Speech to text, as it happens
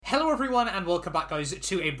Hello everyone and welcome back guys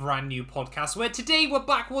to a brand new podcast where today we're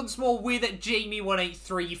back once more with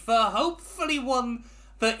Jamie183 for hopefully one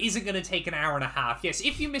that isn't going to take an hour and a half. Yes,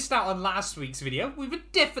 if you missed out on last week's video, we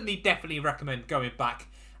would definitely recommend going back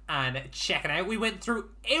and checking out. We went through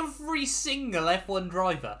every single F1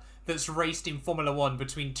 driver that's raced in Formula 1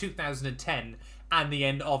 between 2010 and the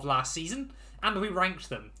end of last season, and we ranked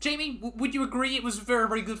them. Jamie, would you agree it was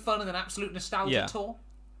very good fun and an absolute nostalgia tour?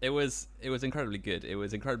 It was incredibly good. It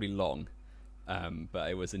was incredibly long, but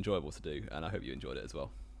it was enjoyable to do, and I hope you enjoyed it as well.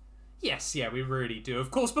 Yes, yeah, we really do. Of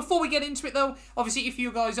course, before we get into it though, obviously if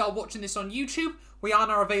you guys are watching this on YouTube, we are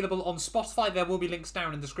now available on Spotify. There will be links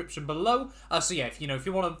down in the description below. So yeah, if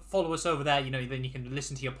you want to follow us over there, then you can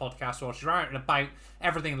listen to your podcast whilst you're out and about,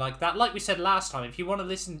 everything like that. Like we said last time, if you want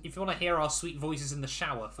to hear our sweet voices in the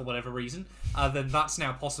shower for whatever reason, then that's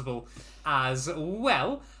now possible as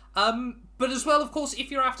well. But as well, of course, if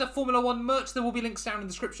you're after Formula 1 merch, there will be links down in the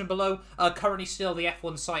description below. Currently still, the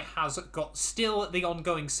F1 site has got still the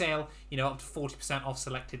ongoing sale, up to 40% off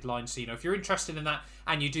selected lines. So, if you're interested in that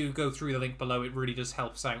and you do go through the link below, it really does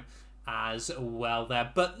help us out as well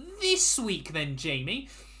there. But this week then, Jamie,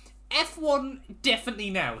 F1 definitely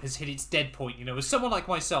now has hit its dead point. As someone like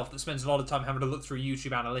myself that spends a lot of time having to look through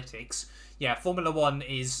YouTube analytics, yeah, Formula 1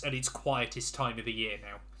 is at its quietest time of the year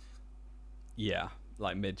now. Yeah,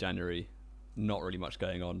 like mid-January. Not really much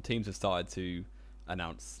going on. Teams have started to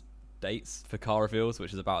announce dates for car reveals,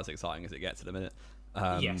 which is about as exciting as it gets at the minute.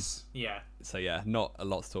 Yes, yeah. So yeah, not a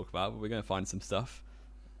lot to talk about, but we're going to find some stuff.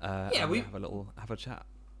 We have a chat.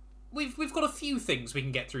 We've got a few things we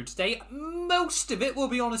can get through today. Most of it, we'll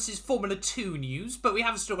be honest, is Formula 2 news, but we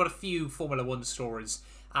have still got a few Formula 1 stories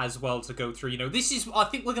as well to go through. I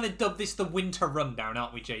think we're going to dub this the winter rundown,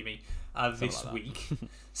 aren't we, Jamie? This week.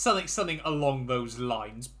 something along those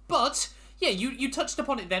lines. But yeah, you touched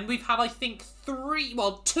upon it then. We've had, I think,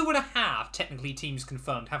 2.5 technically teams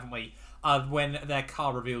confirmed, haven't we, when their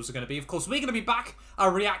car reveals are going to be. Of course, we're going to be back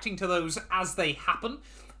reacting to those as they happen.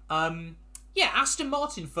 Aston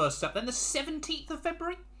Martin first up then, the 17th of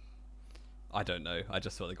February? I don't know. I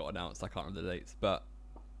just saw they got announced. I can't remember the dates. But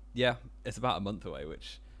yeah, it's about a month away,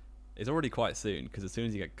 which is already quite soon, because as soon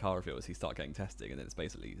as you get car reveals, you start getting testing, and then it's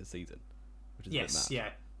basically the season. Which is a bit mad. Yeah.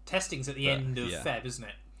 Testing's at the end of Feb, isn't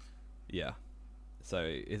it? Yeah.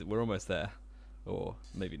 So we're almost there. Or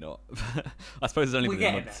maybe not. I suppose it's only been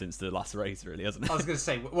a month since the last race, really, hasn't it? I was going to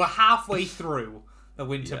say, we're halfway through the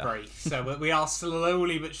winter break, so we are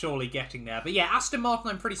slowly but surely getting there. But yeah, Aston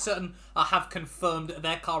Martin, I'm pretty certain, have confirmed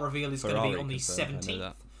their car reveal is going to be on the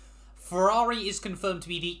 17th. Ferrari is confirmed to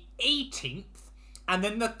be the 18th. And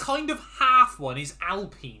then the kind of half one is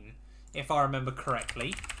Alpine, if I remember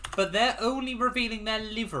correctly. But they're only revealing their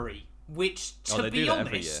livery, which, to be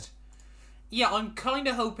honest, yeah, I'm kind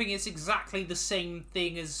of hoping it's exactly the same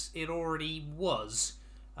thing as it already was.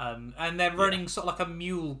 And they're running sort of like a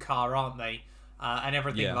mule car, aren't they? And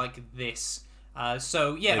everything like this.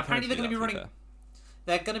 Apparently they're going to be running.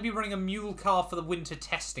 They're going to be running a mule car for the winter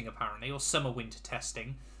testing, apparently, or summer winter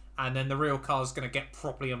testing, and then the real car is going to get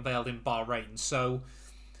properly unveiled in Bahrain. So,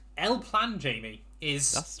 El Plan, Jamie,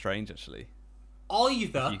 is that's strange, actually.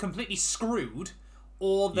 Either completely screwed,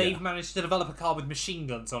 or they've managed to develop a car with machine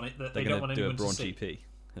guns on it that they don't want anyone to see. They're going to do a Brawn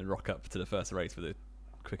GP and rock up to the first race with the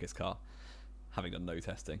quickest car, having done no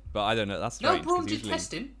testing. But I don't know. That's strange. No, Brawn did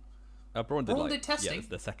testing. Brawn did testing. Yeah,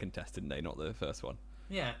 the second test, didn't they? Not the first one.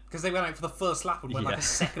 Yeah, because they went out for the first lap and went like a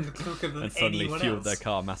second quicker than and suddenly anyone fueled else. Their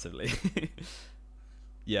car massively.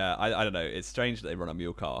 Yeah, I don't know. It's strange that they run a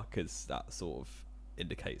mule car, because that sort of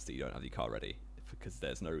indicates that you don't have your car ready, because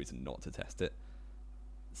there's no reason not to test it.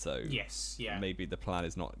 So maybe the plan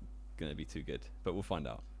is not going to be too good, but we'll find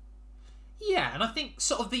out. Yeah, and I think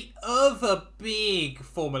sort of the other big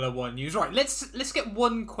Formula 1 news. Right, let's get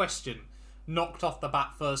one question knocked off the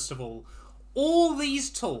bat first of all. All these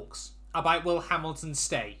talks about will Hamilton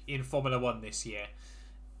stay in Formula 1 this year,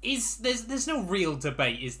 there's no real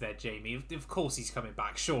debate, is there, Jamie? Of course he's coming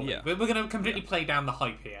back, surely. Yeah. We're going to completely play down the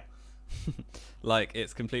hype here. Like,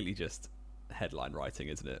 it's completely just headline writing,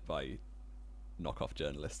 isn't it, by knockoff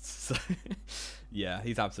journalists. So yeah,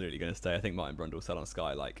 he's absolutely going to stay. I think Martin Brundle said on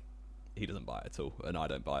Sky, like, he doesn't buy it at all, and I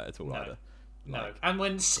don't buy it at all either. No, and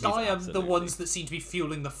when Sky are the ones that seem to be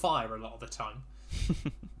fueling the fire a lot of the time.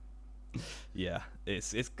 Yeah,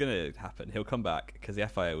 it's going to happen. He'll come back, because the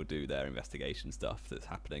FIA will do their investigation stuff that's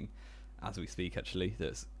happening as we speak, actually,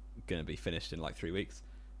 that's going to be finished in like 3 weeks.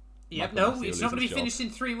 Yeah, no, it's not going to be finished in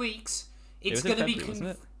 3 weeks. It's going to be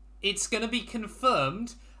it's going to be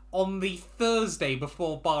confirmed on the Thursday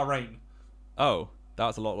before Bahrain. Oh, that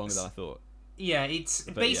was a lot longer than I thought. Yeah, it's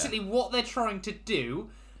basically what they're trying to do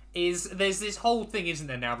is there's this whole thing, isn't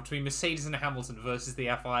there, now between Mercedes and Hamilton versus the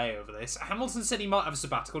FIA over this. Hamilton said he might have a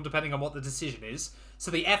sabbatical depending on what the decision is.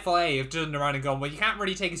 So the FIA have turned around and gone, well, you can't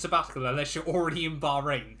really take a sabbatical unless you're already in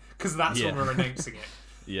Bahrain, because that's when we're announcing it.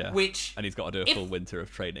 Yeah. And he's got to do a full winter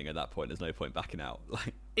of training at that point. There's no point backing out.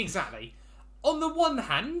 Exactly. On the one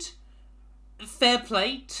hand, fair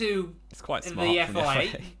play to it's quite smart the from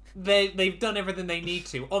FIA. The FIA. They've done everything they need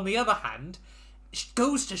to. On the other hand, it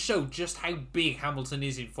goes to show just how big Hamilton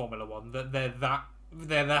is in Formula One, that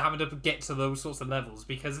they're having to get to those sorts of levels.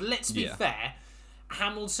 Because let's be fair,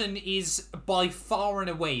 Hamilton is by far and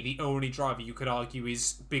away the only driver you could argue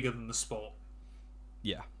is bigger than the sport.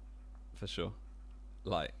 Yeah, for sure.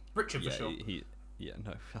 Like Richard, for sure. No,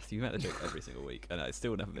 you make the joke every single week, and it's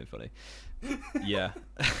still never been funny. Yeah,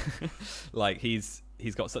 like he's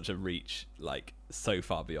got such a reach, like so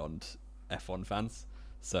far beyond F1 fans.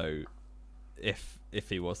 So if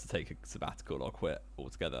he was to take a sabbatical or quit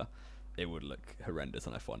altogether, it would look horrendous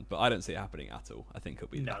on F1. But I don't see it happening at all. I think he'll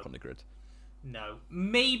be back on the grid. No.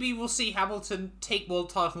 Maybe we'll see Hamilton take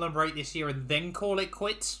world title number 8 this year and then call it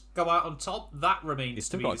quits, go out on top. That remains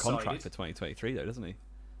to be decided. He's still got a contract for 2023 though, doesn't he?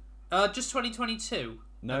 Just 2022.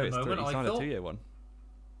 No, it's he signed a 2-year one.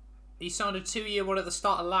 He signed a 2-year one at the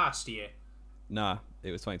start of last year. Nah,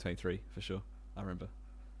 it was 2023 for sure. I remember.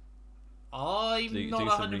 I'm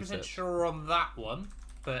not 100% sure on that one,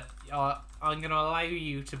 but I'm going to allow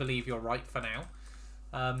you to believe you're right for now.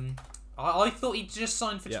 I thought he just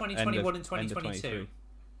signed for 2021 and 2022.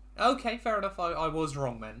 Okay, fair enough. I was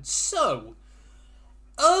wrong then. So,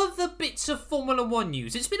 other bits of Formula 1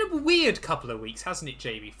 news. It's been a weird couple of weeks, hasn't it,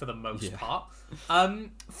 JB, for the most part?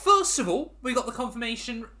 First of all, we got the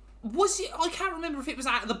confirmation. I can't remember if it was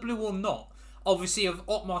out of the blue or not. Obviously, of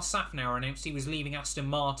Otmar Safnauer announced he was leaving Aston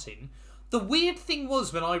Martin. The weird thing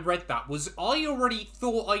was, when I read that, was I already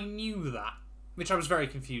thought I knew that, which I was very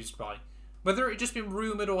confused by. Whether it had just been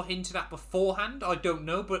rumoured or hinted at beforehand, I don't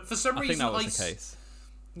know, but for some reason I think that was the case.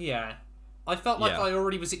 Yeah. I felt like I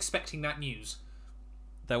already was expecting that news.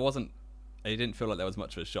 There wasn't... It didn't feel like there was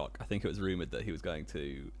much of a shock. I think it was rumoured that he was going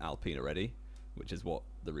to Alpine already, which is what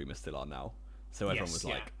the rumours still are now. So everyone was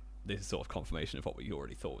like, this is sort of confirmation of what we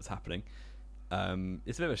already thought was happening.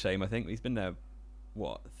 It's a bit of a shame, I think. He's been there,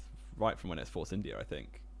 right from when it's Force India, I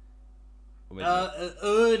think.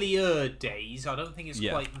 Earlier days. I don't think it's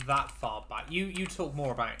quite that far back. You talk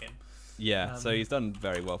more about him. Yeah, so he's done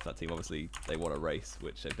very well for that team. Obviously, they won a race,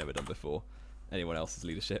 which they've never done before. Anyone else's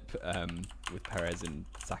leadership, with Perez and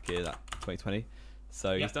Sakir, that 2020.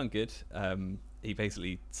 So he's done good. He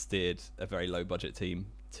basically steered a very low-budget team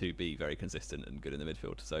to be very consistent and good in the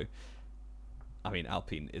midfield. So, I mean,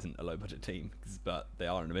 Alpine isn't a low-budget team, but they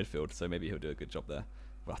are in the midfield, so maybe he'll do a good job there.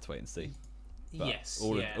 We'll have to wait and see. But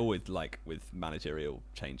always like with managerial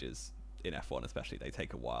changes in F1 especially, they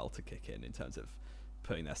take a while to kick in terms of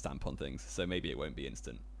putting their stamp on things. So maybe it won't be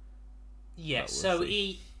instant. Yes, so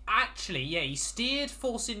he steered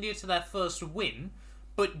Force India to their first win,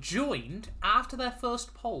 but joined after their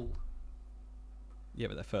first pole. Yeah,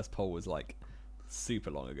 but their first pole was like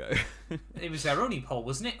super long ago. It was their only pole,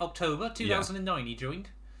 wasn't it? October 2009 he joined.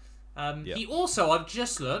 He also, I've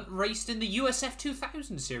just learnt, raced in the USF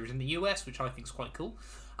 2000 series in the US, which I think is quite cool.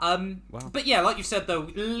 Wow. But yeah, like you said though,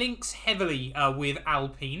 links heavily with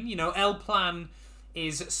Alpine. You know, L Plan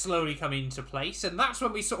is slowly coming into place, and that's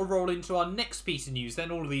when we sort of roll into our next piece of news. Then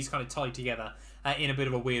all of these kind of tie together in a bit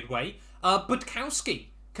of a weird way. Budkowski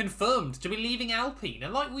confirmed to be leaving Alpine,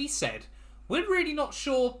 and like we said, we're really not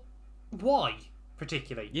sure why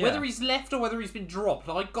particularly. Whether he's left or whether he's been dropped.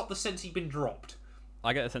 I got the sense he'd been dropped.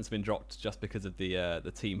 I get the sense he's been dropped just because of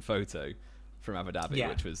the team photo from Abu Dhabi,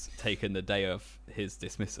 which was taken the day of his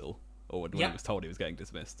dismissal, or when he was told he was getting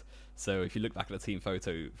dismissed. So if you look back at the team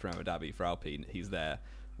photo from Abu Dhabi for Alpine, he's there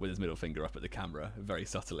with his middle finger up at the camera, very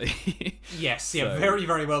subtly. Yes, very,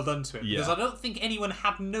 very well done to him. Because I don't think anyone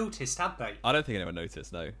had noticed, had they? I don't think anyone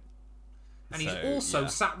noticed, no. And he's also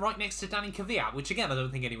sat right next to Danny Kvyat, which again, I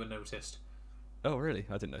don't think anyone noticed. Oh, really?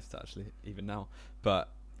 I didn't notice that, actually, even now. But,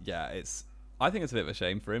 yeah, I think it's a bit of a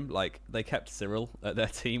shame for him. Like, they kept Cyril at their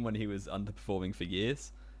team when he was underperforming for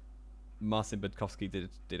years. Marcin Budkowski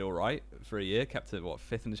did all right for a year, kept it,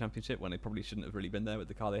 5th in the championship when they probably shouldn't have really been there with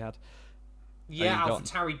the car they had. Yeah,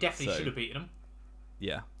 AlphaTauri definitely should have beaten him.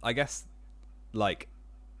 Yeah, I guess, Otmar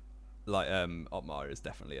is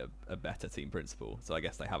definitely a better team principal, so I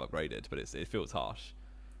guess they have upgraded, but it feels harsh.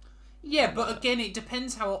 Yeah, but again, it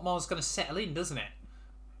depends how Otmar's going to settle in, doesn't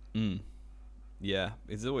it? Yeah,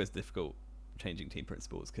 it's always difficult changing team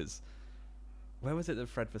principals, because where was it that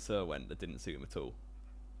Fred Vasseur went that didn't suit him at all?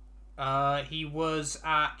 He was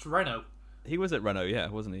at Renault. He was at Renault, yeah,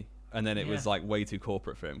 wasn't he? And then it was like way too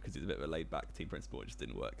corporate for him because he's a bit of a laid-back team principal. It just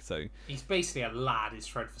didn't work. So he's basically a lad, is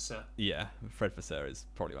Fred Vasseur. Yeah, Fred Vasseur is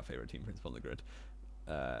probably my favourite team principal on the grid.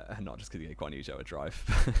 And not just because he gave Guan Yu Zhou a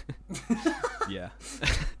drive. Yeah.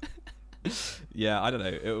 Yeah, I don't know.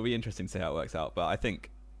 It will be interesting to see how it works out. But I think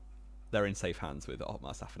they're in safe hands with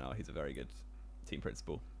Otmar Safanow. He's a very good team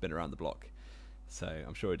principal. Been around the block. So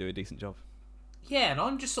I'm sure he'll do a decent job. Yeah, and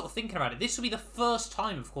I'm just sort of thinking about it. This will be the first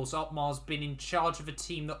time, of course, Otmar's been in charge of a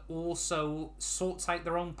team that also sorts out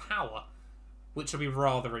their own power, which will be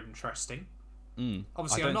rather interesting.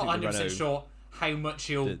 Obviously, I'm not 100% sure how much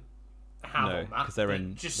he'll have on that. Because they're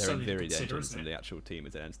in theory the engines and the actual team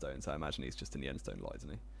is in Endstone, so I imagine he's just in the Endstone lot, isn't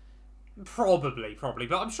he? Probably,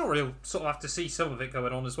 but I'm sure he'll sort of have to see some of it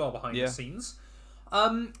going on as well behind the scenes.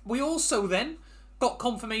 We also then got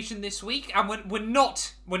confirmation this week, and we're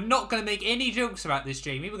not going to make any jokes about this,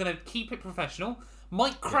 Jamie. We're going to keep it professional.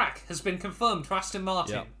 Mike Crack has been confirmed to Aston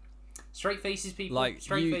Martin. Yep. Straight faces, people. Like,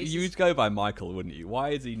 straight faces. You'd go by Michael, wouldn't you? Why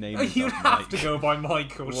is he named? You'd have to go by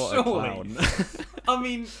Michael, what surely. A clown. I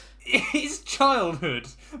mean, his childhood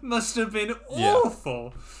must have been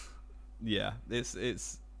awful. Yeah,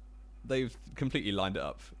 it's they've completely lined it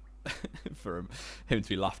up for him to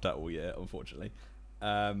be laughed at all year, unfortunately.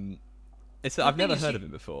 I've never heard of him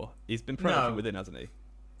before. He's been promoted from within, hasn't he?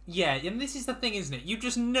 Yeah, and this is the thing, isn't it? You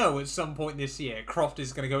just know at some point this year, Croft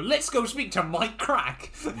is going to go, let's go speak to Mike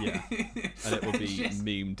Crack. Yeah, and it will be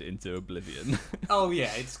memed into oblivion. Oh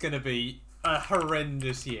yeah, it's going to be a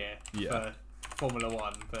horrendous year for Formula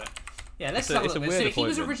One. But yeah, let's have a look. So he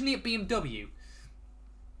was originally at BMW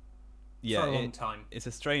for a long time. It's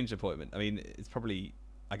a strange appointment. I mean, it's probably,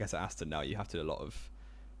 I guess at Aston now, you have to do a lot of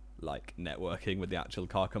like networking with the actual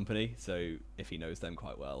car company, so if he knows them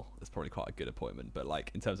quite well, it's probably quite a good appointment. But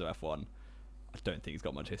like in terms of F1, I don't think he's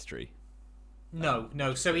got much history. No.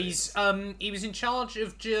 So he was in charge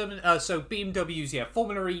of German, so BMW's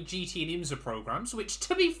Formula E, GT, and IMSA programs, which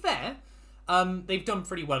to be fair, they've done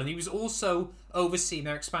pretty well. And he was also overseeing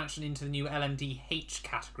their expansion into the new LMDH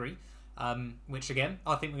category, which again,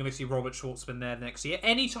 I think we're going to see Robert Schwartzman there next year.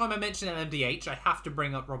 Anytime I mention LMDH, I have to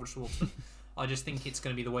bring up Robert Schwartzman. I just think it's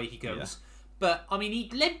going to be the way he goes. Yeah. But, I mean, he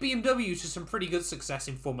led BMW to some pretty good success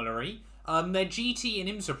in Formula E. Their GT and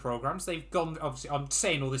IMSA programs, they've gone... Obviously, I'm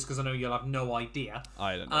saying all this because I know you'll have no idea.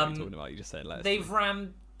 I don't know what you're talking about. You just said let They've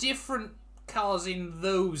ran different cars in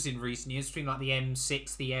those in recent years, between like the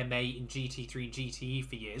M6, the M8, and GT3 and GTE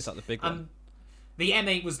for years. Is that the big one? The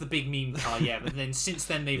M8 was the big meme car, yeah. But then since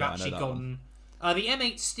then, they've actually gone... the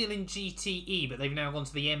M8's still in GTE, but they've now gone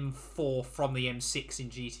to the M4 from the M6 in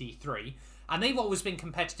GT3. And they've always been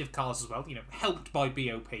competitive cars as well, you know, helped by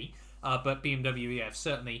BOP. But BMW, have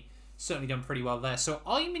certainly done pretty well there. So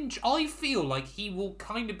I feel like he will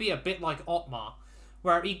kind of be a bit like Otmar,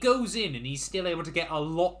 where he goes in and he's still able to get a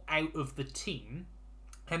lot out of the team.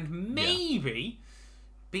 And maybe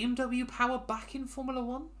BMW power back in Formula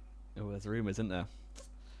One? Oh, there's rumours, isn't there?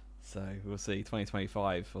 So we'll see,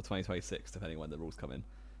 2025 or 2026, depending when the rules come in.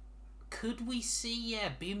 Could we see,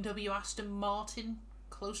 BMW Aston Martin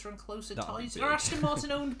closer and closer ties? Are Aston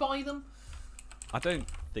Martin owned by them? I don't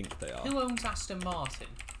think they are. Who owns Aston Martin?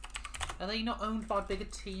 Are they not owned by a bigger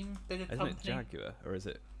team, bigger company? Isn't it Jaguar, or is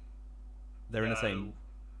it? They're in the same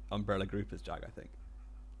umbrella group as Jag, I think.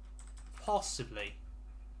 Possibly.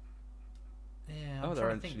 Yeah.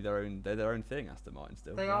 They're actually their own thing, Aston Martin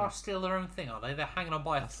still. They are still their own thing, are they? They're hanging on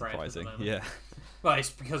by a thread. Surprising, yeah. Well, it's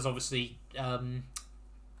because obviously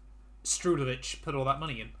Strudovic put all that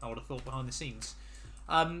money in, I would have thought, behind the scenes.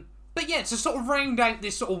 But yeah, to sort of round out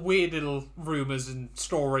this sort of weird little rumours and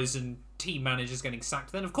stories and team managers getting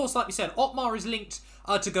sacked, then of course, like we said, Otmar is linked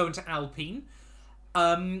to go into Alpine.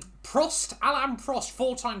 Alain Prost,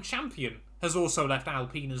 4-time champion, has also left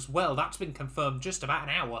Alpine as well. That's been confirmed just about an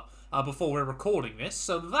hour before we're recording this,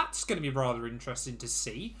 so that's going to be rather interesting to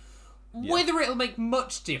see. Yeah. Whether it'll make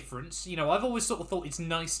much difference, you know, I've always sort of thought it's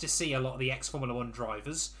nice to see a lot of the ex-Formula 1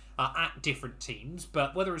 drivers at different teams,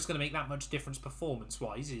 but whether it's going to make that much difference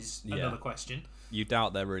performance-wise is another question. You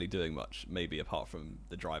doubt they're really doing much, maybe apart from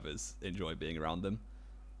the drivers enjoy being around them.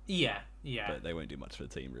 Yeah. But they won't do much for the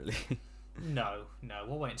team, really. No,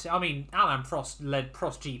 we'll wait and see. I mean, Alain Prost led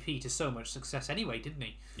Prost GP to so much success anyway, didn't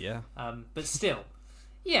he? Yeah. But still.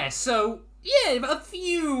 Yeah, so, a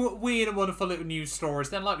few weird and wonderful little news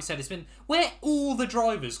stories. Then, like we said, it's been where all the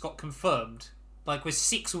drivers got confirmed, like with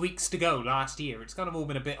 6 weeks to go last year. It's kind of all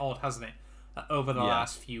been a bit odd, hasn't it, over the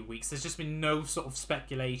last few weeks. There's just been no sort of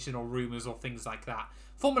speculation or rumours or things like that.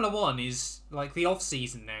 Formula One is like the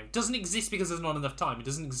off-season now. It doesn't exist because there's not enough time. It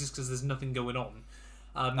doesn't exist because there's nothing going on.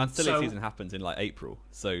 And silly season happens in like April,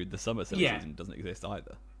 so the summer silly season doesn't exist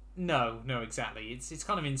either. No, exactly. It's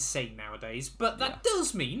kind of insane nowadays. But that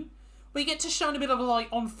does mean we get to shine a bit of a light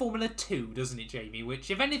on Formula 2, doesn't it, Jamie?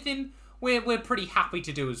 Which, if anything, we're pretty happy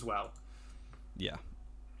to do as well. Yeah.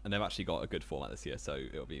 And they've actually got a good format this year, so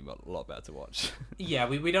it'll be a lot better to watch. Yeah,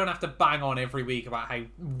 we don't have to bang on every week about how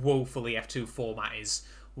woeful the F2 format is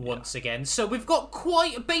once again. So we've got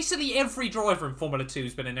basically every driver in Formula 2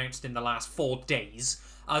 has been announced in the last 4 days.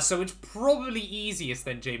 So it's probably easiest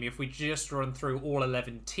then, Jamie, if we just run through all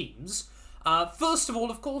 11 teams. First of all,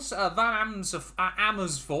 of course, Van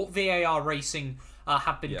Amersfoort, VAR Racing,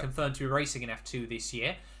 have been confirmed to be racing in F2 this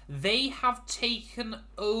year. They have taken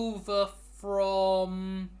over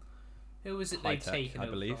from... Who was it they've taken over from?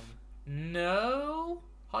 I believe. No.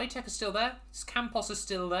 High Tech is still there. Campos is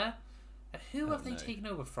still there. Who have they taken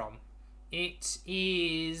over from? It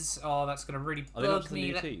is... Oh, that's going to really bug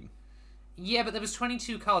me. New team? Yeah, but there was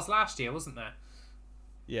 22 cars last year, wasn't there?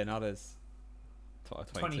 Yeah, now there's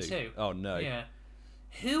 22. Oh, no. Yeah.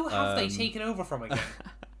 Who have they taken over from again?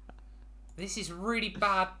 This is really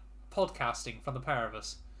bad podcasting from the pair of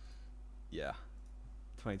us. Yeah.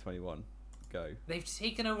 2021. Go. They've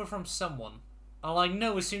taken over from someone. Oh, I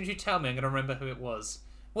know, as soon as you tell me, I'm going to remember who it was.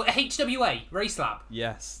 Well, HWA, Race Lab.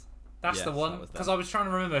 Yes. That's the one, because I was trying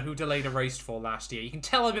to remember who Delayed a Race for last year. You can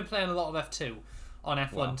tell I've been playing a lot of F2 on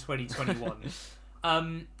F1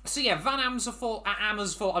 2021. So yeah, Van Amersfoort, I'm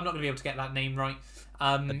not going to be able to get that name right.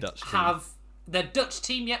 A Dutch team. Their Dutch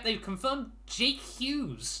team, yep, they've confirmed Jake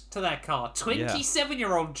Hughes to their car.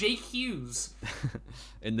 27-year-old Jake Hughes.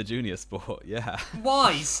 In the junior sport, yeah.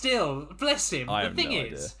 Why, still? Bless him. The thing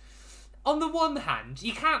is, on the one hand,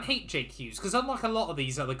 you can't hate Jake Hughes, because unlike a lot of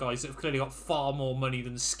these other guys that have clearly got far more money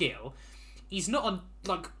than skill, he's not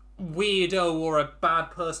a weirdo or a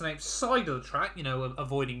bad person outside of the track,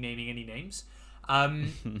 avoiding naming any names.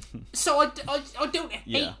 So I don't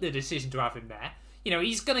hate the decision to have him there.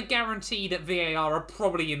 He's going to guarantee that VAR are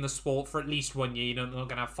probably in the sport for at least 1 year. They're not going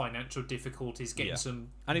to have financial difficulties getting some.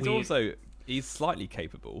 And he's slightly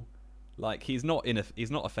capable. Like he's not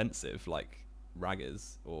offensive like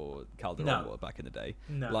Raggers or Calderon were back in the day.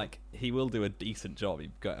 No. Like he will do a decent job.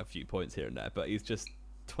 He'll get a few points here and there, but he's just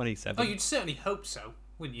 27. Oh, you'd certainly hope so,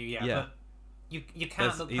 wouldn't you? Yeah. But you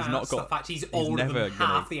can't look past the fact he's older than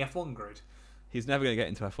half the F1 grid. He's never going to get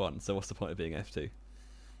into F1, so what's the point of being F2?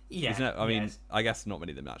 Yeah, I guess not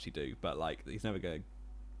many of them actually do, but he's never going.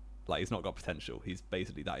 He's not got potential. He's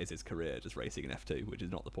basically that is his career, just racing in F2, which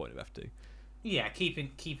is not the point of F2. Yeah,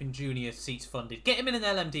 keeping junior seats funded. Get him in an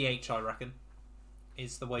LMDH, I reckon,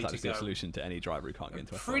 is the way to go. That's the solution to any driver who can't get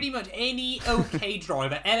into F1. Pretty much any okay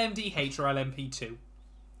driver, LMDH or LMP2,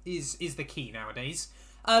 is the key nowadays.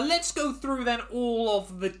 Let's go through then all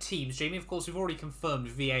of the teams, Jamie. Of course, we've already confirmed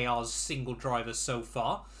VAR's single drivers so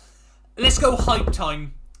far. Let's go hype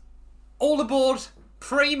time. All aboard,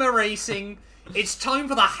 Prima Racing. It's time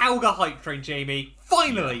for the Hauger hype train, Jamie.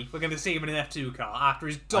 Finally, we're going to see him in an F2 car after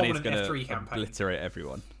his dominant F3 campaign. Obliterate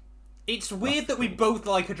everyone. It's weird that we both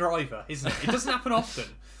like a driver, isn't it? It doesn't happen often.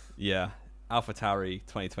 Yeah. AlphaTauri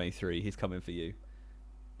 2023, he's coming for you.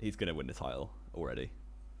 He's going to win the title already.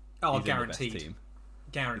 Oh, he's guaranteed. In the best team.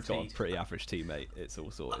 Guaranteed. He's got a pretty average teammate. It's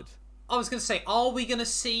all sorted. I was going to say, are we going to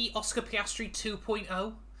see Oscar Piastri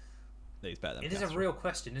 2.0? He's better than Piastri. It is a real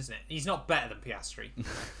question, isn't it? He's not better than Piastri.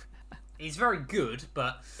 He's very good,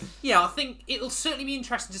 but yeah, I think it'll certainly be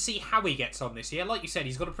interesting to see how he gets on this year. Like you said,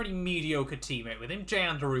 he's got a pretty mediocre teammate with him.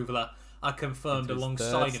 Jan Daruvula are confirmed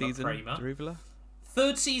alongside him at Prema.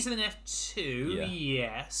 Third season in F2,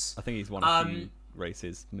 yes. I think he's won a few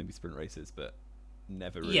races, maybe sprint races, but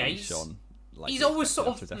never really shone. He's always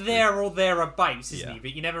sort of there or thereabouts, isn't he?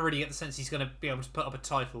 But you never really get the sense he's going to be able to put up a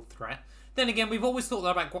title threat. Then again, we've always thought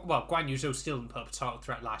that about... Well, Guan Yu Zhou still didn't put up a title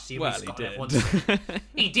threat last year. Well, he did.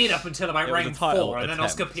 He did up until about round 4, and then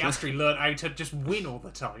Oscar Piastri learned how to just win all the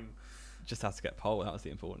time. Just has to get pole, that was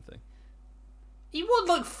the important thing. He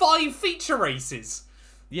won 5 feature races.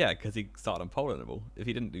 Yeah, because he started on pole in the ball. If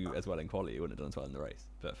he didn't do as well in quality, he wouldn't have done as well in the race.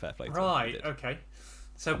 But fair play to him. Right, okay.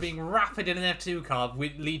 So being rapid in an F2 car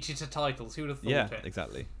leads you to titles. Who would have thought it? Yeah,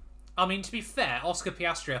 exactly. I mean, to be fair, Oscar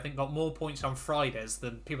Piastri, I think, got more points on Fridays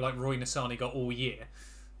than people like Roy Nissany got all year.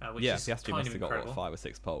 Which is Piastri kind must of have incredible. got, 5 or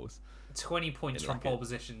 6 poles? 20 points from pole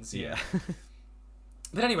positions, yeah.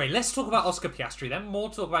 But anyway, let's talk about Oscar Piastri then. More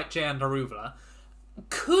talk about Jan Daruvula.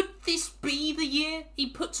 Could this be the year he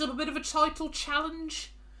puts up a bit of a title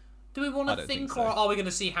challenge? Do we want to think so. Or are we going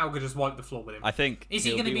to see how good just wipe the floor with him? I think is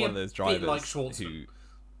he going to be one of those drivers like Schwartzman?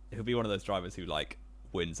 He'll be one of those drivers who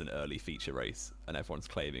wins an early feature race and everyone's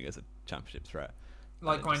claiming as a championship threat.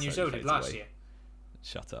 Like Guan Yu Zhou did last year.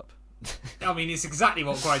 Shut up. I mean, it's exactly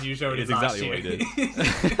what Guan Yu Zhou did last year. It's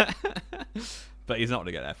exactly what he did. But he's not going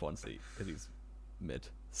to get an F1 seat because he's mid.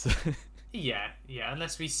 So. Yeah,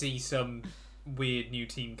 unless we see some weird new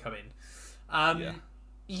team come in.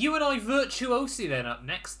 You and I Virtuosi then up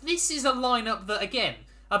next. This is a lineup that, again,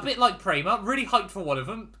 a bit like Prema, really hyped for one of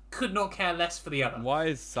them, could not care less for the other. Why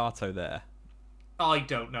is Sato there? I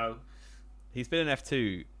don't know. He's been in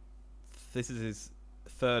F2. This is his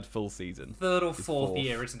third full season. Third or fourth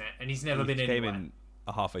year, isn't it? And he's never been anywhere. He came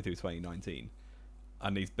in halfway through 2019,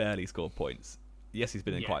 and he's barely scored points. Yes, he's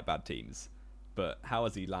been in quite bad teams, but how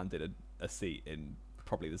has he landed a seat in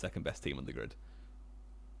probably the second best team on the grid?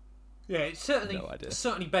 Yeah, it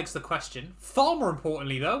certainly begs the question. Far more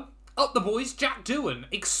importantly, though, up the boys, Jack Doohan,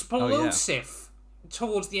 explosive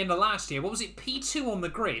towards the end of last year. What was it, P2 on the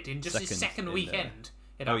grid in just his second weekend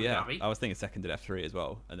in Abu Dhabi? I was thinking second in F3 as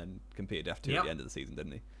well, and then competed F2 at the end of the season,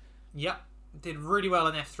 didn't he? Yep, did really well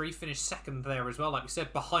in F3, finished second there as well, like we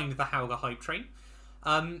said, behind the Hauger hype train.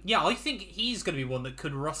 I think he's going to be one that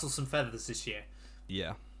could rustle some feathers this year.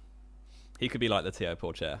 Yeah. He could be like the Théo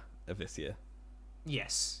Pourchaire of this year.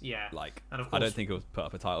 Yes, yeah. And of course, I don't think he'll put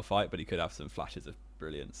up a title fight, but he could have some flashes of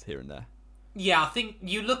brilliance here and there. Yeah, I think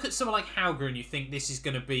you look at someone like Hauger and you think this is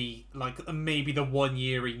going to be maybe the 1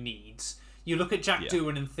 year he needs. You look at Jack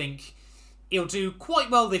Doohan and think he'll do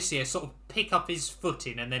quite well this year, sort of pick up his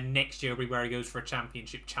footing, and then next year will be where he goes for a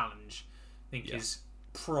championship challenge. I think is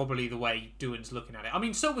probably the way Doohan's looking at it. I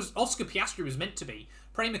mean, so was Oscar Piastri was meant to be.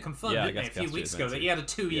 Prema confirmed, didn't they, a few weeks ago that he had a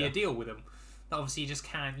 2-year deal with him that obviously he just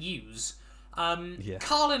can't use.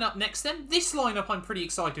 Carlin up next then. This lineup I'm pretty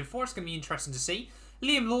excited for. It's going to be interesting to see.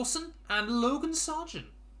 Liam Lawson and Logan Sargent.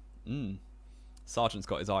 Sargent's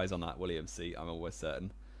got his eyes on that Williams seat, I'm always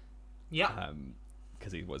certain. Yeah.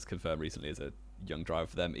 Because he was confirmed recently as a young driver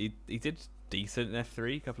for them. He did decent in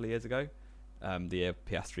F3 a couple of years ago. The year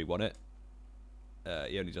Piastri won it.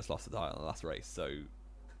 He only just lost the title in the last race, so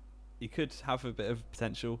he could have a bit of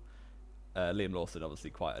potential. Liam Lawson, obviously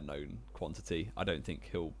quite a known quantity. I don't think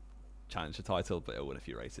he'll challenge the title, but he'll win a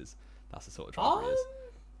few races. That's the sort of driver he is.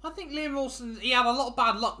 I think Liam Lawson, he had a lot of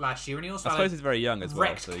bad luck last year, and he also I suppose he's very young as well.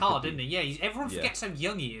 Wrecked car, didn't he? Yeah, everyone forgets how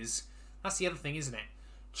young he is. That's the other thing, isn't it?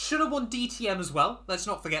 Should have won DTM as well. Let's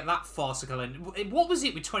not forget that farcical end. What was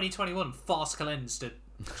it with 2021? Farcical ends to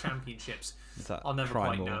championships. I'll never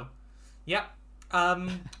quite know. Yep.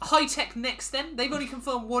 High Tech next then. They've only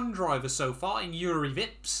confirmed one driver so far in Yuri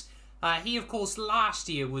Vips. He, of course, last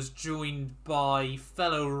year was joined by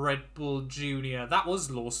fellow Red Bull Junior. That was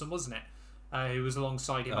Lawson, wasn't it? Who was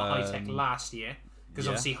alongside him at High Tech last year. Because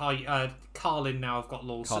obviously Carlin now have got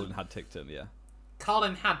Lawson. Carlin had ticked him, yeah.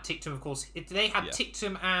 Carlin had ticked him, of course. They had ticked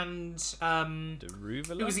him and...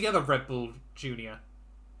 Deruvula? Who was the other Red Bull Junior?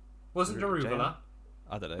 Wasn't Deruvula?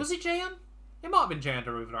 I don't know. Was it Jayan? It might have been Jayan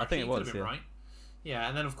Deruvula, actually. I think it was, could have been right. Yeah,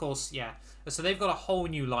 and then, of course, So they've got a whole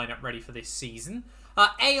new lineup ready for this season.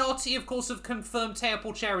 ART, of course, have confirmed Théo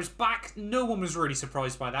Pourchaire is back. No one was really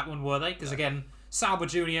surprised by that one, were they? Because, again, Sauber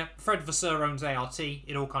Jr., Fred Vasseur owns ART.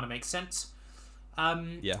 It all kind of makes sense.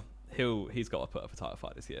 He's got to put up a title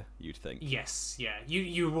fight this year, you'd think. Yes, yeah.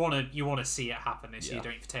 You want to see it happen this year,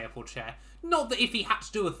 don't you, for Théo Pourchaire? Not that if he had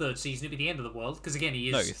to do a third season, it'd be the end of the world, because, again, he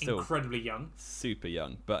is incredibly young. Super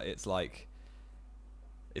young, but it's like...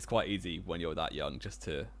 It's quite easy when you're that young just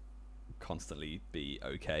to constantly be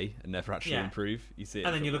okay and never actually improve. You see it,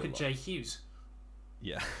 and then you look at Jay Hughes.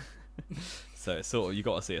 Yeah. So it's sort of, you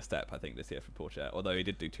got to see a step, I think, this year for Pourchaire. Although he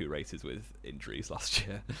did do 2 races with injuries last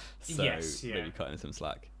year, so maybe cutting some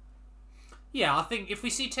slack. Yeah, I think if we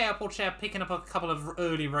see Théo Pourchaire picking up a couple of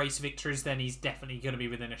early race victories, then he's definitely going to be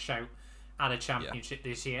within a shout at a championship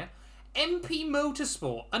this year. MP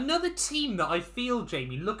Motorsport, another team that I feel,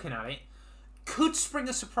 Jamie, looking at it, could spring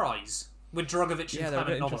a surprise with Drogovic and they're a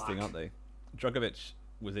bit interesting, aren't they? Drogovic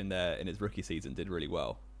was in there in his rookie season, did really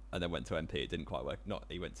well, and then went to MP. It didn't quite work.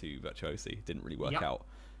 He went to Virtuosi, didn't really work out,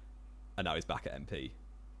 and now he's back at MP.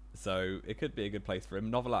 So it could be a good place for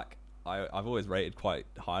him. Novalak, I've always rated quite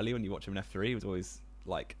highly when you watch him in F3. He was always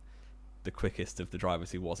like the quickest of the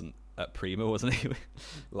drivers who wasn't at Prima, wasn't he?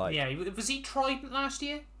 Was he Trident last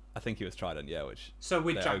year? I think he was Trident, which so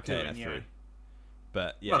with Jack Doohan, F3.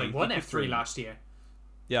 But he won F3 last year.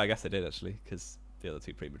 Yeah, I guess they did actually, because the other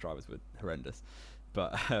 2 Prima drivers were horrendous.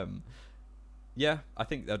 But I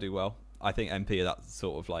think they'll do well. I think MP are that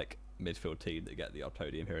sort of like midfield team that get the odd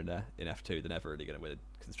podium here and there. In F2, they're never really going to win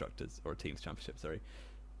a constructors or a teams championship.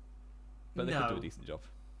 But they could do a decent job.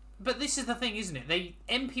 But this is the thing, isn't it?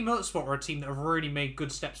 MP Motorsport are a team that have really made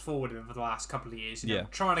good steps forward over the last couple of years. You know,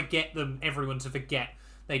 trying to get everyone to forget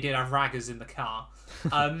they did have raggers in the car.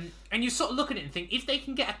 And you sort of look at it and think, if they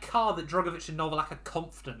can get a car that Drogovic and Novalak are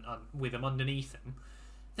confident with them underneath them,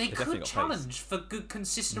 they could challenge for good,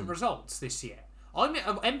 consistent results this year.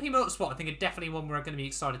 MP Motorsport, I think, are definitely one we're going to be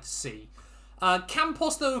excited to see.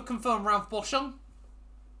 Campos, though, confirmed Ralph Boschung.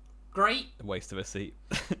 Great. A waste of a seat.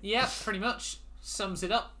 Yeah, pretty much. Sums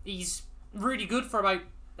it up. He's really good for about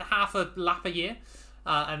half a lap a year.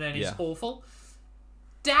 And then he's awful.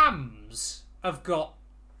 Dams have got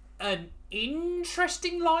an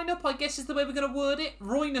interesting lineup, I guess is the way we're going to word it.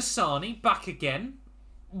 Roy Nassani back again.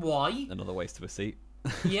 Why? Another waste of a seat.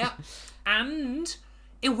 Yeah. And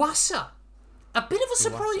Iwasa. A bit of a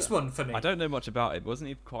surprise one for me. I don't know much about him. Wasn't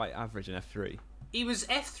he quite average in F3? He was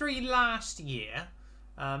F3 last year.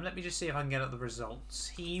 Let me just see if I can get up the results.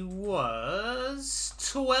 He was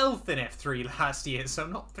 12th in F3 last year, so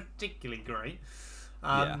not particularly great.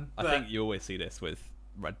 I think you always see this with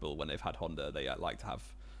Red Bull when they've had Honda. They like to have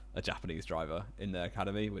a Japanese driver in their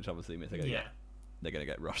academy, which obviously means they're going to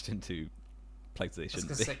get rushed into places they shouldn't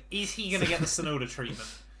be. Say, is he going to get the Tsunoda treatment?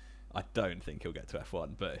 I don't think he'll get to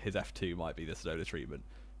F1, but his F2 might be the Tsunoda treatment.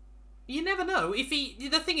 You never know.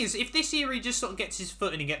 The thing is, if this year he just sort of gets his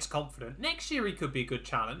foot and he gets confident, next year he could be a good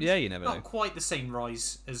challenge. Yeah, you never know. Not quite the same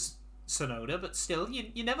rise as Tsunoda, but still,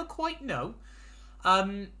 you never quite know.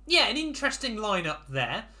 An interesting lineup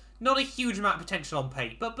there. Not a huge amount of potential on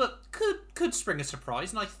paper, but could spring a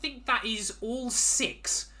surprise. And I think that is all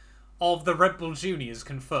 6 of the Red Bull Juniors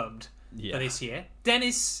confirmed for this year.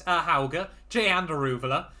 Dennis Hauger, Jay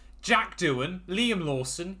Anderuvala, Jack Doohan, Liam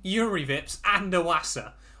Lawson, Yuri Vips, and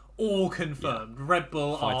Iwasa. All confirmed. Yeah. Red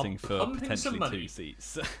Bull fighting are for pumping potentially some money. 2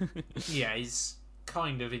 seats. Yeah, it's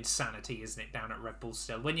kind of insanity, isn't it, down at Red Bull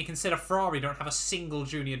still? When you consider Ferrari don't have a single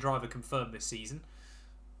junior driver confirmed this season.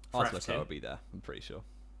 Leclerc will be there, I'm pretty sure.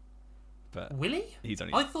 But will he? He's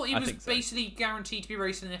only, I thought he was basically guaranteed to be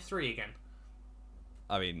racing in F3 again.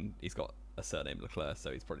 I mean, he's got a surname Leclerc,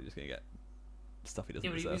 so he's probably just going to get stuff he doesn't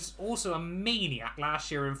deserve. He was also a maniac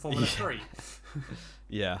last year in Formula 3.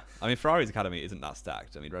 Yeah. I mean, Ferrari's academy isn't that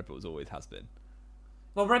stacked. I mean, Red Bull's always has been.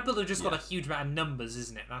 Well, Red Bull have just got a huge amount of numbers,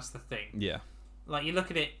 isn't it? That's the thing. Yeah. Like, you look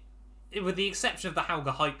at it, with the exception of the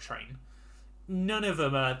Hauger hype train, none of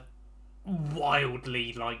them are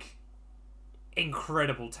wildly,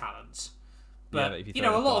 incredible talents. But,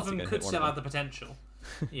 a lot of them could still have the potential.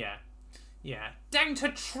 Yeah. Yeah. Down to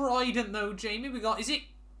Trident, though, Jamie. We got, is it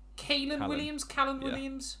Callan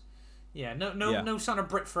Williams? Yeah, no sign of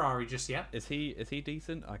Brit Ferrari just yet. Is he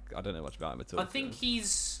decent? I don't know much about him at all. I think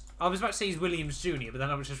I was about to say he's Williams Jr., but then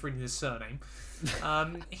I was just reading his surname.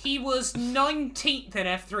 He was 19th in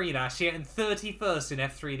F3 last year and 31st in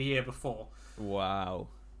F3 the year before. Wow.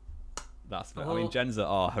 That's I mean, Genza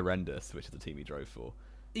are horrendous, which is the team he drove for.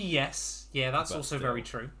 Yes. Yeah, that's also very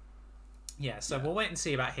true. Yeah, so we'll wait and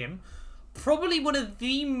see about him. Probably one of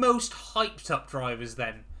the most hyped up drivers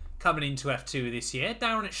then coming into F2 this year,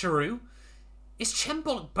 down at Charu, is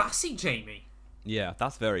Chembol Bassi, Jamie. Yeah,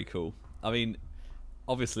 that's very cool. I mean,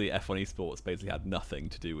 obviously F1 Esports basically had nothing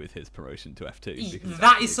to do with his promotion to F2.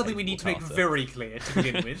 That is something we need to make very clear to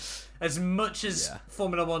begin with. As much as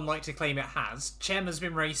Formula 1 like to claim it has, Chem has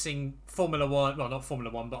been racing Formula 1, well, not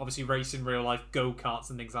Formula 1, but obviously racing real-life go-karts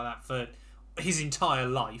and things like that for his entire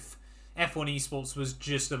life. F1 Esports was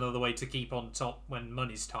just another way to keep on top when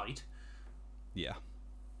money's tight. Yeah.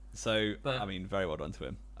 So, I mean, very well done to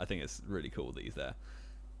him. I think it's really cool that he's there.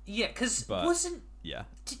 Yeah, because was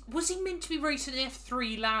he meant to be racing in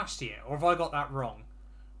F3 last year, or have I got that wrong?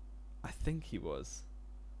 I think he was.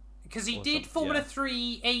 Because he did Formula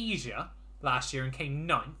 3 Asia last year and came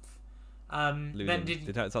 9th. Then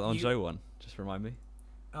did that on Joe one? Just remind me.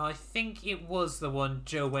 I think it was the one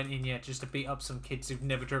Joe went in just to beat up some kids who've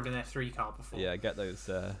never driven an F3 car before. Yeah, get those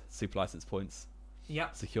super license points.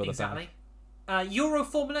 Yep, secure the bag. Euro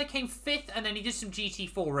Formula came 5th, and then he did some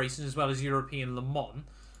GT4 racing as well as European Le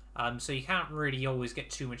Mans. So you can't really always get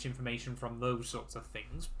too much information from those sorts of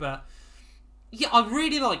things. But yeah, I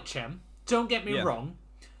really like Chem. Don't get me wrong.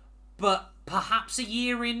 But perhaps a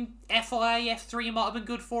year in FIA F3 might have been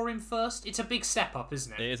good for him first. It's a big step up,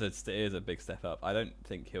 isn't it? It is a big step up. I don't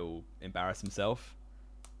think he'll embarrass himself.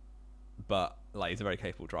 But he's a very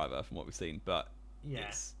capable driver from what we've seen. But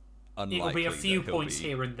it's unlikely it'll be a few points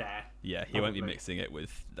here and there. Yeah, he won't be mixing it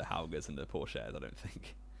with the Haugers and the Porsches, I don't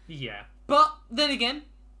think. Yeah. But then again,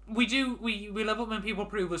 we love it when people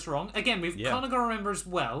prove us wrong. Again, we've kind of got to remember as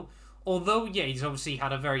well, although, he's obviously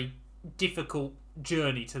had a very difficult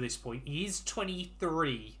journey to this point. He is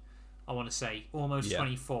 23, I want to say. Almost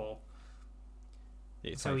 24. Yeah,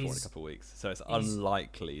 he's 24 in a couple of weeks. So it's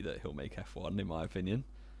unlikely that he'll make F1, in my opinion.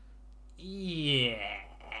 Yeah.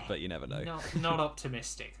 But you never know. Not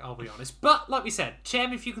optimistic, I'll be honest. But, like we said,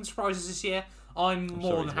 Chem, if you can surprise us this year, I'm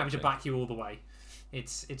more than happy to back you all the way.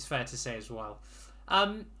 It's fair to say as well.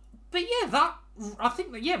 But yeah, I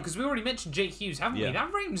think that, because we already mentioned Jake Hughes, haven't we?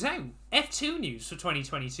 That rounds out F2 news for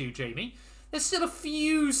 2022, Jamie. There's still a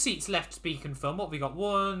few seats left to be confirmed. What have we got?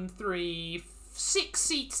 1, 3, 6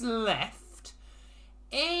 seats left.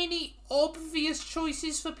 Any obvious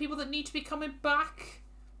choices for people that need to be coming back?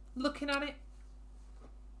 Looking at it?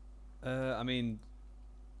 I mean,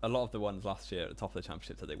 a lot of the ones last year at the top of the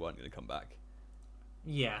championship said they weren't going to come back.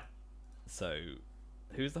 Yeah. So,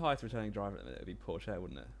 who's the highest returning driver at the minute? It'd be Porsche,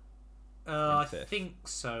 wouldn't it? I think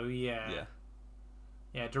so, yeah.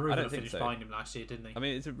 Yeah, Derulo finished behind him last year, didn't he? I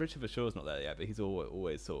mean, Richard Verschoor's not there yet, but he's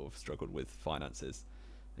always sort of struggled with finances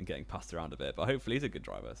and getting passed around a bit. But hopefully he's a good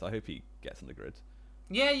driver, so I hope he gets on the grid.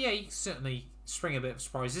 Yeah, he can certainly spring a bit of a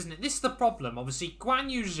surprise, isn't it? This is the problem. Obviously,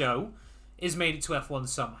 Guan Yu Zhou is made it to F1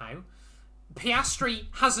 somehow. Piastri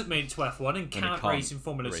hasn't made it to F1 and can't race in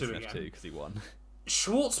Formula 2 again. F2 because he won.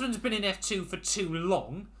 Schwartzman's been in F2 for too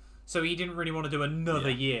long, so he didn't really want to do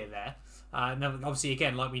another year there. Now, obviously,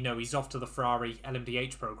 again, like we know, he's off to the Ferrari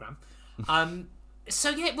LMDH program. So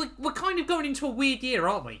yeah, we're kind of going into a weird year,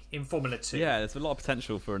 aren't we, in Formula 2? Yeah, there's a lot of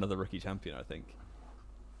potential for another rookie champion, I think.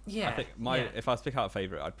 Yeah. I think if I was to pick out a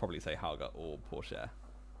favourite, I'd probably say Hauger or Porsche.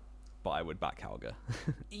 But I would back Hauger.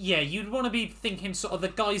 Yeah, you'd want to be thinking sort of the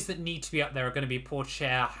guys that need to be up there are going to be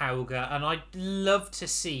Porsche, Hauger, and I'd love to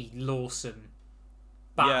see Lawson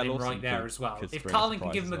battling right there as well. If Carlin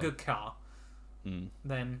can give him a good car,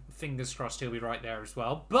 then fingers crossed he'll be right there as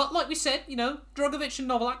well. But like we said, Drogovic and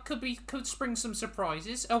Novalak could spring some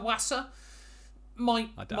surprises. Iwasa might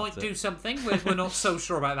do something. We're not so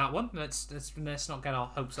sure about that one. Let's not get our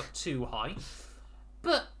hopes up too high.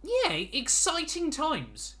 But yeah, exciting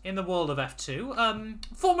times in the world of F2.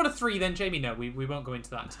 Formula 3 then, Jamie, no, we won't go into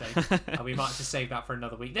that today. We might have to save that for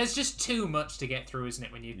another week. There's just too much to get through, isn't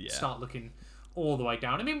it, when you start looking all the way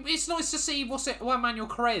down. I mean, it's nice to see Juan Manuel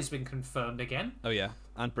Correa's been confirmed again. Oh yeah,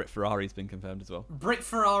 and Britt Ferrari's been confirmed as well. Britt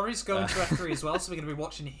Ferrari's going to F3 as well, so we're going to be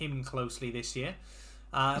watching him closely this year.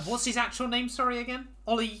 What's his actual name, sorry, again?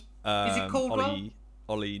 Ollie, is it Caldwell?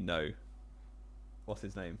 Ollie, no. What's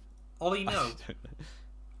his name? Ollie, no.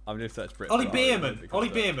 I'm going to search Britt Ollie Ferrari. Bierman. Ollie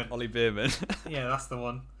Bierman. Ollie Bierman. Yeah, that's the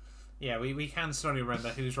one. Yeah, we can slowly remember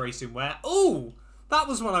who's racing where. Oh, that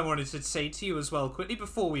was what I wanted to say to you as well quickly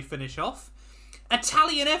before we finish off.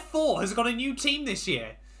 Italian F4 has got a new team this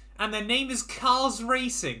year, and their name is Cars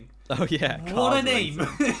Racing. Oh yeah, Cars what a name!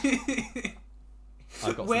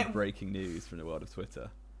 I've got some breaking news from the world of Twitter.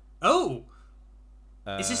 Oh,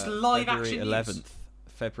 is this live action news?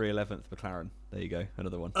 February 11th, McLaren. There you go,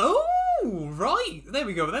 another one. Oh, right. There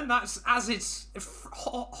we go. Then that's as it's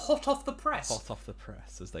hot off the press. Hot off the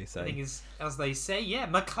press, as they say. I think is as they say. Yeah,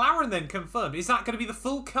 McLaren then confirmed. Is that going to be the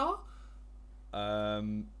full car?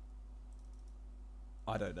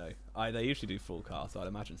 I don't know. They usually do full car, so I'd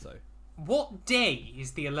imagine so. What day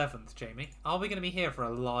is the 11th, Jamie? Are we going to be here for a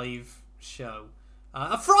live show?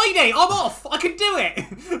 A Friday! I'm off! I can do it!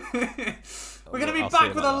 We're going to be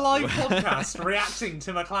back with a live podcast reacting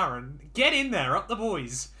to McLaren. Get in there, up the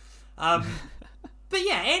boys. But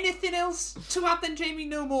yeah, anything else to add then, Jamie?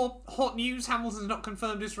 No more hot news? Hamilton's not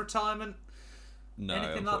confirmed his retirement? No,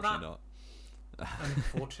 anything unfortunately like that? not.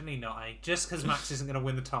 Unfortunately not, eh? Just because Max isn't going to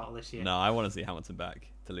win the title this year. No, I want to see Hamilton back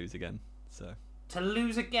to lose again. So to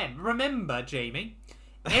lose again. Remember, Jamie,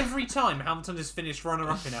 every time Hamilton has finished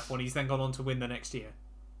runner-up in F1, he's then gone on to win the next year.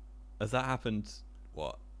 Has that happened,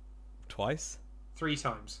 what, twice? 3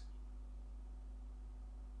 times.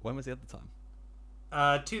 When was the other time?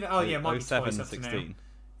 Might be twice up to 16. now.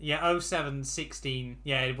 Yeah, 07, 16.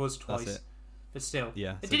 Yeah, it was twice. That's it. But still.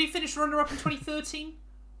 Yeah. Did he finish runner-up in 2013?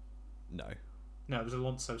 No. No, it was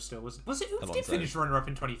Alonso still, wasn't it? Was it? Who Alonso. did finish runner-up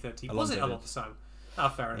in 2013? Alonso was it did. Alonso? Oh,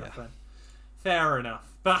 fair enough then. Fair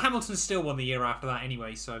enough. But Hamilton still won the year after that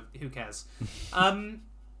anyway, so who cares?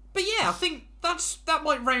 But yeah, I think that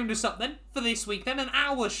might round us up then for this week then. An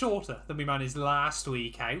hour shorter than we managed last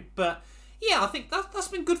week out. But yeah, I think that's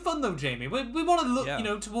been good fun though, Jamie. We want to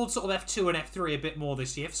look, towards sort of F2 and F3 a bit more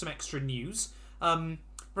this year for some extra news.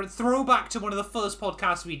 But throwback to one of the first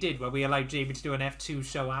podcasts we did where we allowed Jamie to do an F2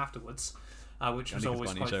 show afterwards. Which was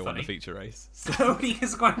always quite funny. Won the feature race. Only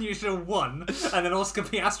because Guan Yu Zhou won, and then Oscar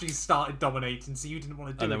Piastri started dominating, so you didn't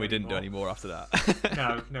want to do it. And then we didn't anymore. do any more after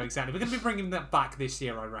that. No, exactly. We're going to be bringing that back this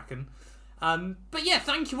year, I reckon. But yeah,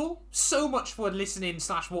 thank you all so much for listening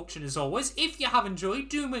 / watching as always. If you have enjoyed,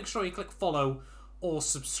 do make sure you click follow or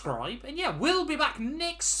subscribe. And yeah, we'll be back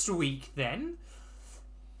next week then.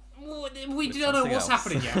 We don't know what's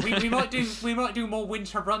happening yet. We might do more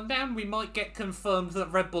winter rundown. We might get confirmed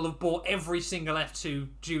that Red Bull have bought every single F2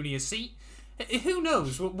 junior seat. Who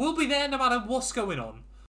knows? We'll be there no matter what's going on.